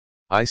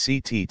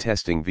ICT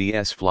testing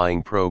vs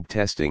flying probe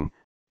testing,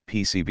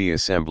 PCB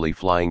assembly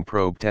flying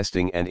probe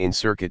testing and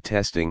in-circuit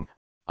testing,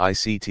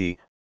 ICT,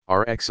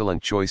 are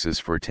excellent choices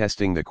for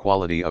testing the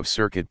quality of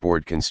circuit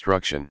board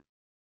construction.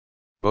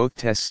 Both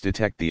tests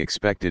detect the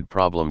expected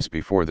problems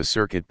before the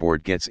circuit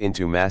board gets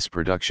into mass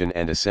production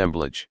and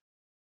assemblage.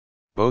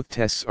 Both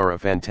tests are a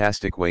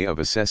fantastic way of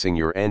assessing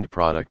your end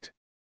product.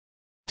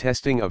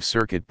 Testing of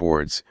circuit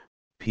boards,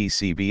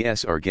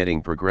 PCBs, are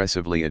getting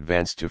progressively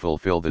advanced to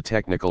fulfill the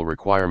technical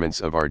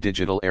requirements of our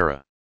digital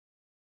era.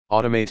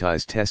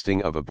 Automatized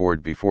testing of a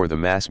board before the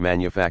mass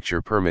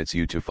manufacture permits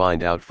you to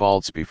find out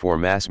faults before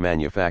mass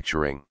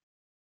manufacturing.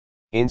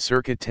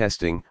 In-circuit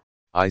testing,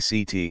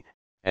 ICT,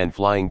 and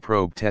flying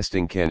probe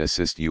testing can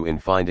assist you in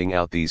finding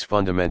out these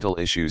fundamental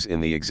issues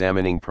in the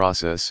examining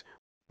process: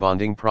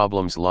 bonding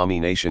problems,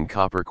 lamination,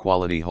 copper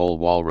quality, hole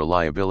wall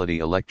reliability,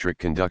 electric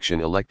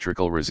conduction,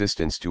 electrical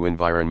resistance to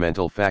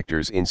environmental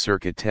factors. In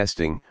circuit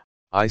testing,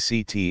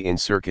 ICT, in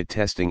circuit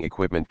testing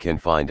equipment can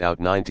find out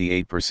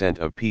 98%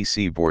 of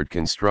PC board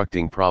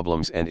constructing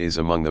problems and is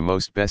among the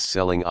most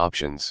best-selling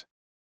options.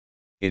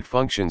 It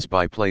functions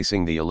by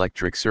placing the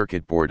electric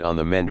circuit board on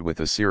the mend with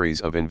a series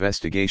of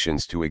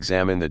investigations to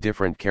examine the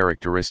different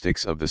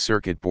characteristics of the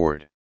circuit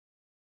board.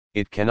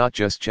 It cannot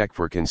just check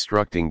for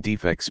constructing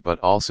defects but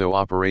also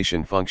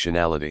operation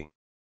functionality.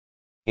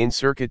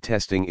 In-circuit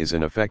testing is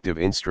an effective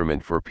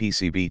instrument for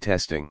PCB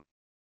testing.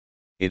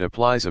 It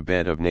applies a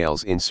bed of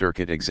nails in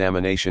circuit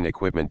examination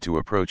equipment to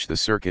approach the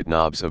circuit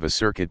knobs of a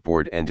circuit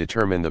board and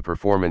determine the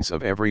performance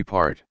of every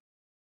part.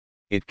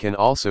 It can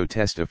also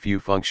test a few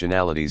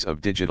functionalities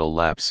of digital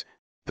lapse,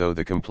 though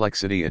the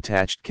complexity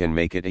attached can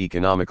make it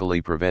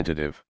economically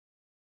preventative.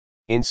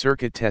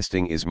 In-circuit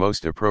testing is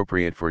most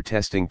appropriate for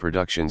testing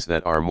productions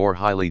that are more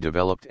highly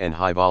developed and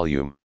high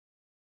volume.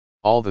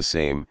 All the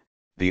same,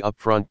 the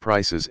upfront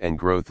prices and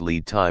growth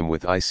lead time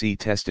with IC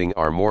testing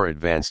are more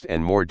advanced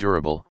and more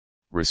durable,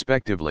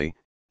 respectively,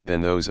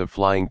 than those of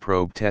flying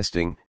probe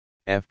testing,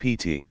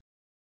 FPT.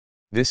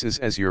 This is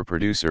as your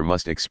producer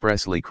must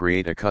expressly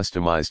create a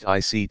customized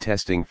IC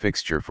testing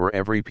fixture for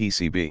every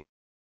PCB.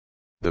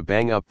 The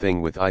bang-up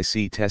thing with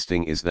IC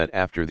testing is that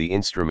after the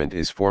instrument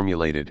is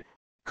formulated,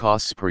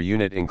 costs per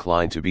unit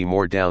incline to be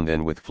more down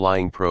than with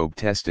flying probe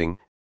testing,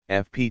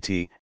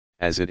 FPT,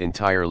 as it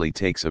entirely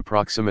takes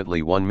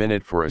approximately 1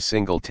 minute for a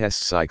single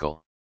test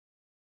cycle.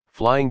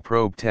 Flying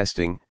probe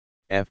testing,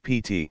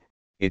 FPT,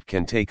 it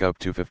can take up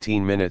to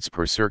 15 minutes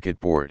per circuit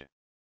board.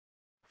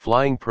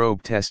 Flying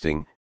probe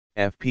testing,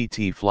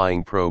 FPT.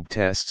 Flying probe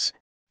tests,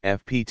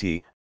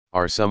 FPT,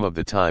 are some of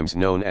the times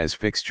known as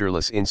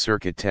fixtureless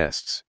in-circuit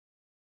tests.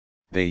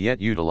 They yet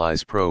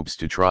utilize probes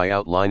to try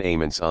out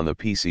lineaments on the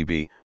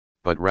PCB,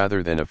 but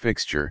rather than a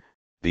fixture,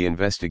 the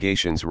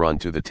investigations run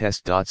to the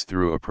test dots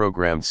through a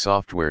programmed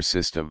software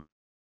system.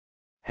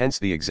 Hence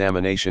the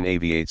examination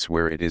aviates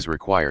where it is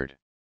required.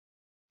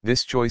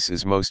 This choice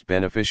is most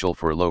beneficial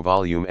for low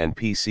volume and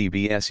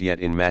PCBs yet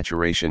in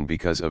maturation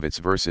because of its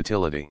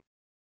versatility.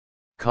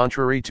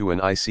 Contrary to an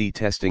IC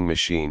testing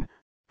machine,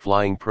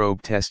 flying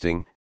probe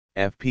testing,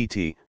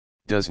 FPT,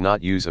 does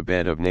not use a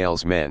bed of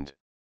nails mend.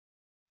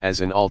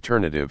 As an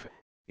alternative,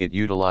 it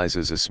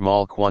utilizes a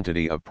small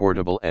quantity of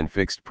portable and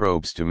fixed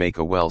probes to make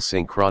a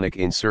well-synchronic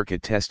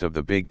in-circuit test of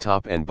the big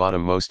top and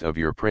bottom most of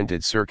your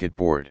printed circuit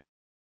board.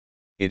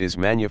 It is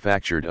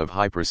manufactured of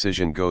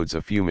high-precision goads.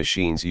 A few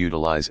machines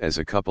utilize as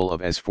a couple of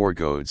S4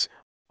 goads,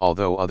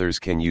 although others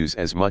can use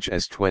as much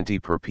as 20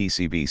 per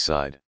PCB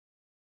side.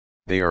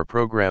 They are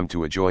programmed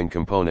to adjoin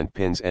component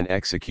pins and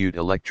execute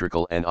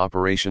electrical and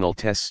operational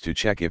tests to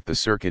check if the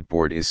circuit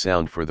board is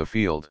sound for the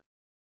field.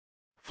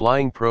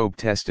 Flying probe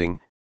testing,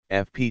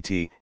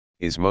 FPT,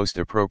 is most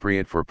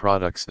appropriate for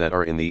products that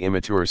are in the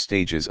immature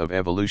stages of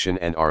evolution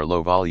and are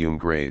low-volume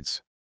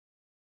grades.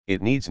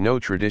 It needs no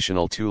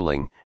traditional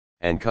tooling,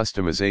 and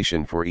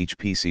customization for each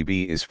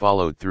PCB is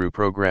followed through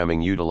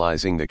programming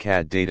utilizing the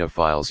CAD data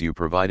files you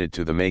provided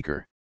to the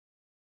maker.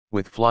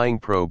 With flying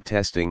probe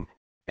testing,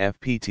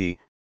 FPT,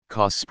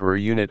 costs per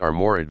unit are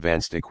more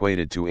advanced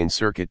equated to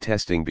in-circuit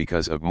testing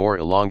because of more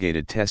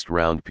elongated test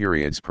round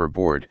periods per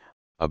board,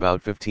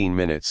 about 15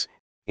 minutes,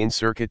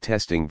 in-circuit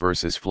testing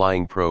versus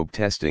flying probe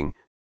testing.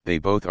 They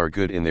both are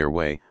good in their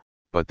way,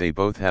 but they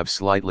both have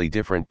slightly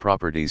different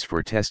properties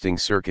for testing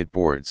circuit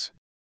boards.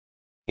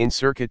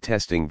 In-circuit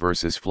testing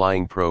versus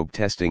flying probe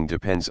testing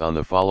depends on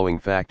the following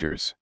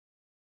factors.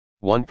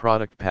 1.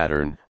 Product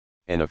pattern.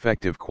 An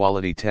effective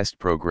quality test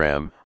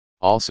program,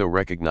 also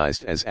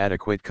recognized as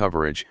adequate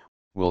coverage,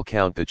 will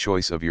count the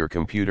choice of your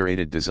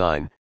computer-aided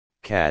design,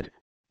 CAD,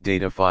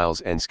 data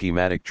files and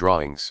schematic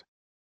drawings.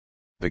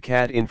 The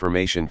CAD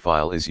information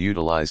file is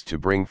utilized to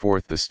bring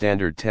forth the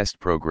standard test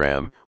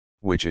program,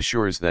 which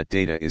assures that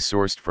data is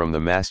sourced from the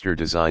master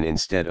design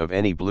instead of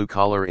any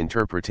blue-collar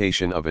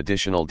interpretation of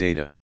additional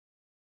data.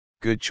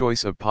 Good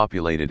choice of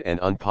populated and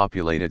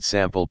unpopulated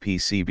sample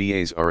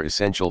PCBAs are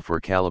essential for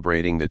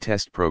calibrating the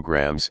test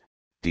programs,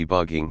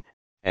 debugging,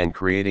 and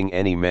creating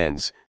any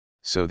mends,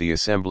 so the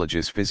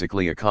assemblages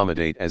physically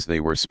accommodate as they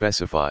were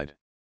specified.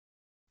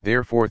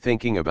 Therefore,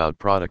 thinking about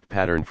product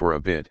pattern for a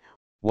bit,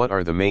 What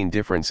are the main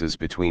differences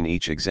between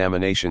each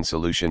examination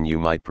solution you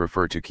might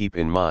prefer to keep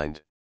in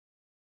mind?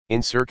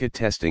 In-circuit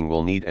testing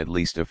will need at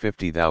least a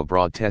 50 thou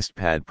broad test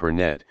pad per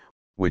net,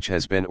 which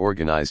has been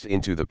organized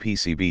into the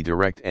PCB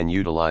direct and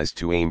utilized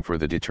to aim for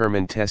the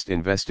determined test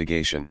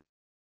investigation.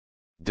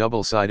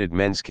 Double-sided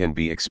mends can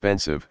be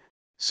expensive,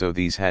 so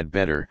these had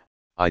better,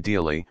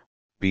 ideally,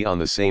 be on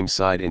the same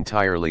side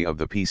entirely of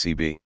the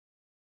PCB.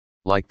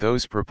 Like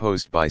those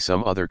proposed by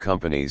some other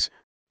companies,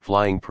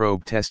 flying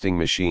probe testing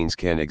machines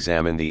can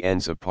examine the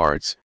ends of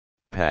parts,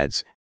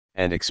 pads,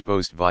 and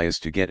exposed vias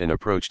to get an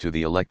approach to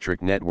the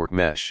electric network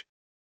mesh.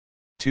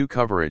 To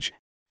coverage,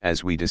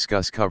 as we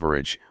discuss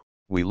coverage,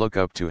 we look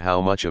up to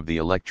how much of the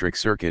electric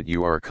circuit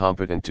you are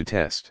competent to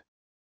test.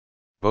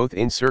 Both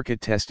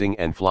in-circuit testing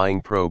and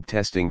flying probe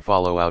testing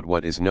follow out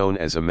what is known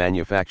as a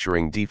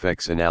manufacturing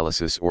defects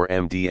analysis or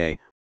MDA,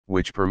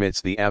 which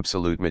permits the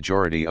absolute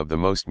majority of the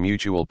most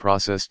mutual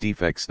process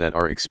defects that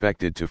are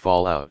expected to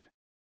fall out.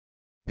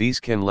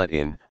 These can let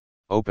in,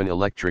 open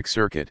electric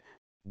circuit,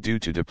 due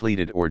to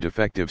depleted or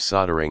defective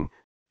soldering,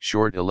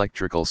 short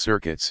electrical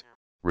circuits,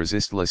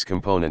 resistless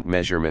component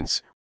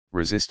measurements,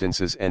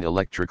 resistances and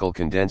electrical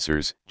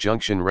condensers,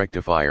 junction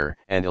rectifier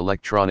and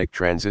electronic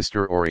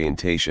transistor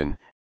orientation,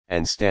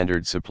 and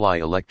standard supply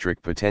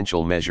electric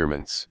potential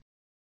measurements.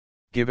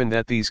 Given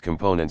that these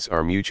components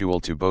are mutual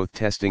to both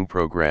testing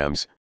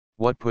programs,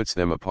 what puts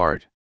them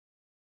apart?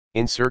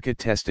 In-circuit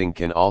testing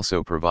can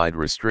also provide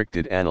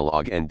restricted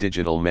analog and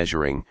digital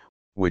measuring,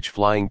 which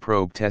flying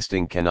probe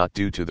testing cannot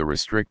due to the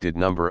restricted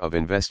number of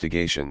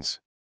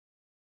investigations.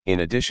 In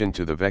addition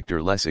to the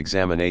vectorless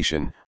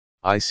examination,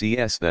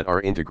 ICs that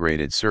are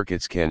integrated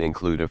circuits can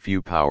include a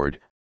few powered,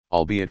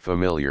 albeit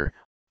familiar,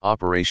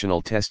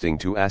 operational testing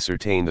to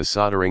ascertain the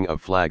soldering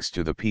of flags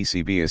to the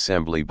PCB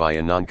assembly by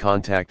a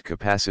non-contact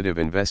capacitive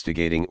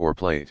investigating or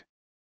plate.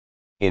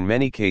 In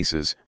many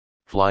cases,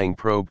 flying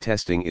probe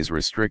testing is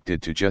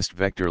restricted to just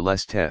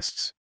vectorless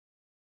tests.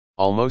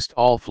 Almost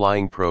all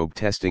flying probe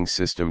testing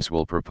systems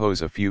will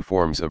propose a few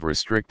forms of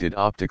restricted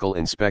optical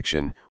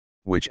inspection,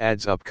 which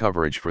adds up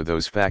coverage for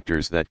those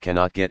factors that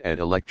cannot get at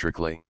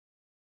electrically.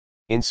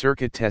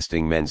 In-circuit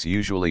testing MENS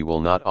usually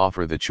will not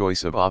offer the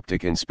choice of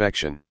optic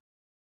inspection.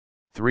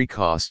 3.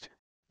 Cost.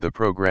 The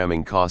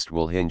programming cost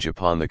will hinge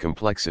upon the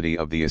complexity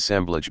of the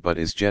assemblage but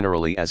is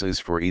generally as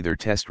is for either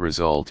test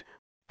result,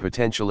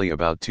 potentially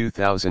about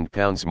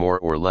 £2,000 more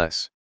or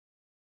less.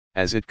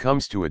 As it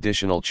comes to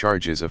additional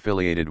charges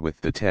affiliated with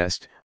the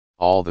test,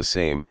 all the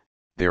same,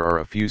 there are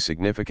a few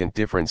significant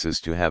differences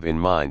to have in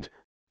mind.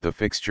 The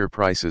fixture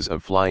prices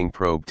of flying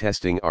probe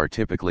testing are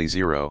typically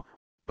zero,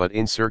 but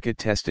in-circuit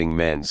testing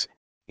MENS,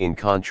 in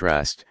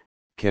contrast,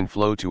 can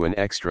flow to an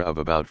extra of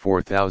about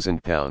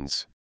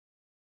 £4,000.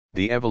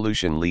 The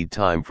evolution lead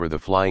time for the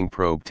flying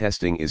probe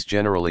testing is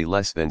generally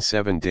less than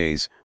 7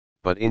 days,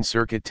 but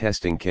in-circuit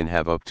testing can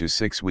have up to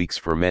 6 weeks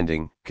for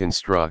mending,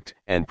 construct,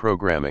 and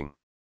programming.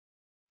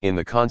 In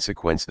the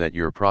consequence that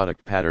your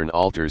product pattern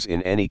alters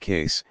in any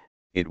case,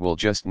 it will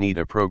just need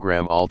a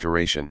program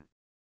alteration.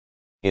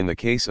 In the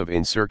case of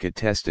in-circuit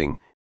testing,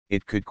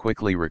 it could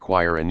quickly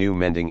require a new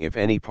mending if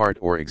any part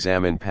or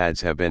examine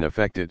pads have been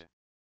affected.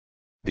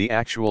 The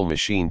actual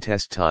machine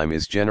test time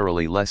is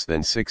generally less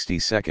than 60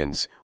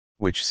 seconds,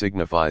 which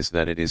signifies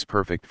that it is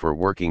perfect for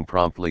working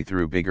promptly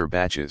through bigger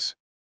batches.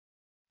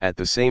 At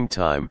the same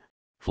time,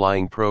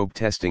 flying probe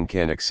testing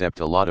can accept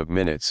a lot of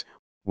minutes,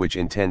 which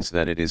intends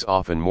that it is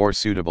often more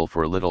suitable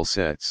for little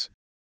sets.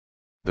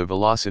 The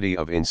velocity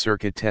of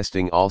in-circuit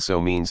testing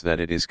also means that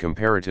it is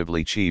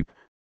comparatively cheap,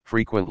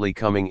 frequently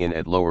coming in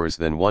at lowers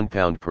than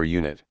 £1 per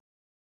unit.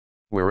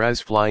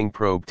 Whereas flying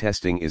probe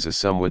testing is a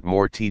somewhat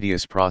more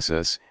tedious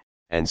process,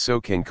 and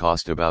so can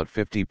cost about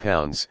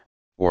 £50,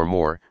 or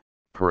more,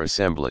 per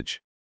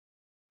assemblage.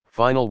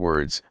 Final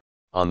words.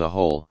 On the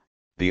whole,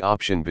 the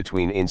option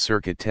between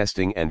in-circuit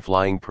testing and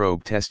flying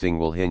probe testing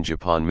will hinge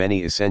upon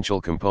many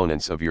essential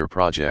components of your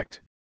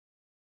project.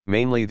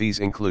 Mainly these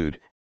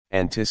include,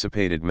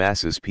 anticipated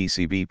masses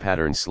PCB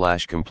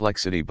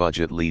pattern/complexity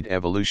budget lead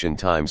evolution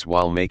times.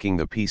 While making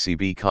the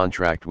PCB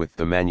contract with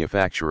the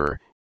manufacturer,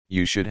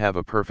 you should have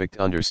a perfect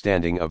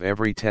understanding of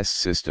every test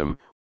system,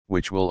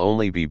 which will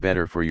only be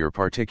better for your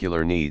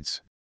particular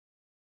needs.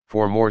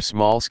 For more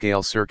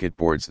small-scale circuit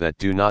boards that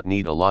do not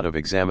need a lot of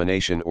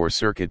examination or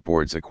circuit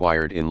boards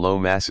acquired in low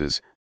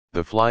masses,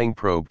 the flying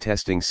probe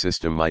testing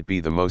system might be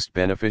the most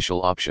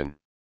beneficial option.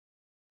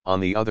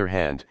 On the other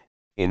hand,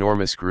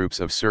 enormous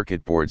groups of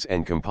circuit boards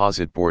and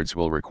composite boards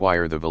will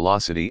require the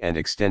velocity and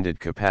extended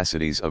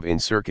capacities of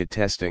in-circuit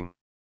testing.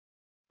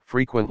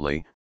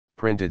 Frequently,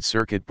 printed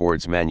circuit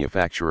boards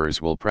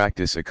manufacturers will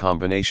practice a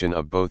combination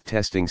of both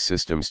testing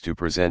systems to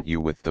present you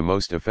with the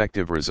most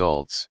effective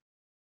results.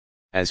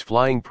 As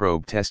flying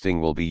probe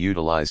testing will be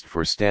utilized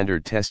for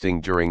standard testing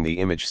during the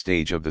image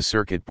stage of the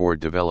circuit board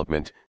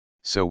development,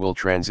 so will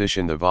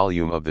transition the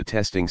volume of the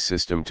testing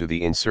system to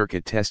the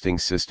in-circuit testing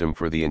system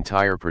for the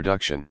entire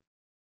production.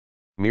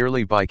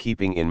 Merely by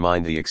keeping in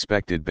mind the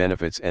expected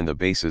benefits and the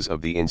basis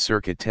of the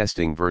in-circuit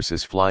testing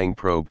versus flying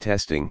probe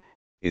testing,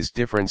 is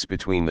difference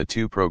between the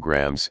two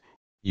programs,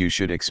 you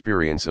should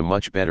experience a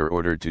much better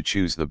order to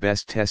choose the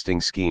best testing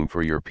scheme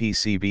for your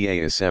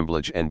PCBA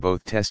assemblage, and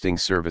both testing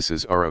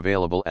services are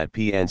available at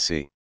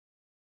PNC.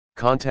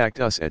 Contact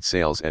us at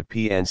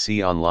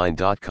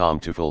sales@pnconline.com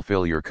to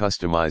fulfill your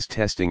customized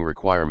testing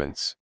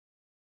requirements.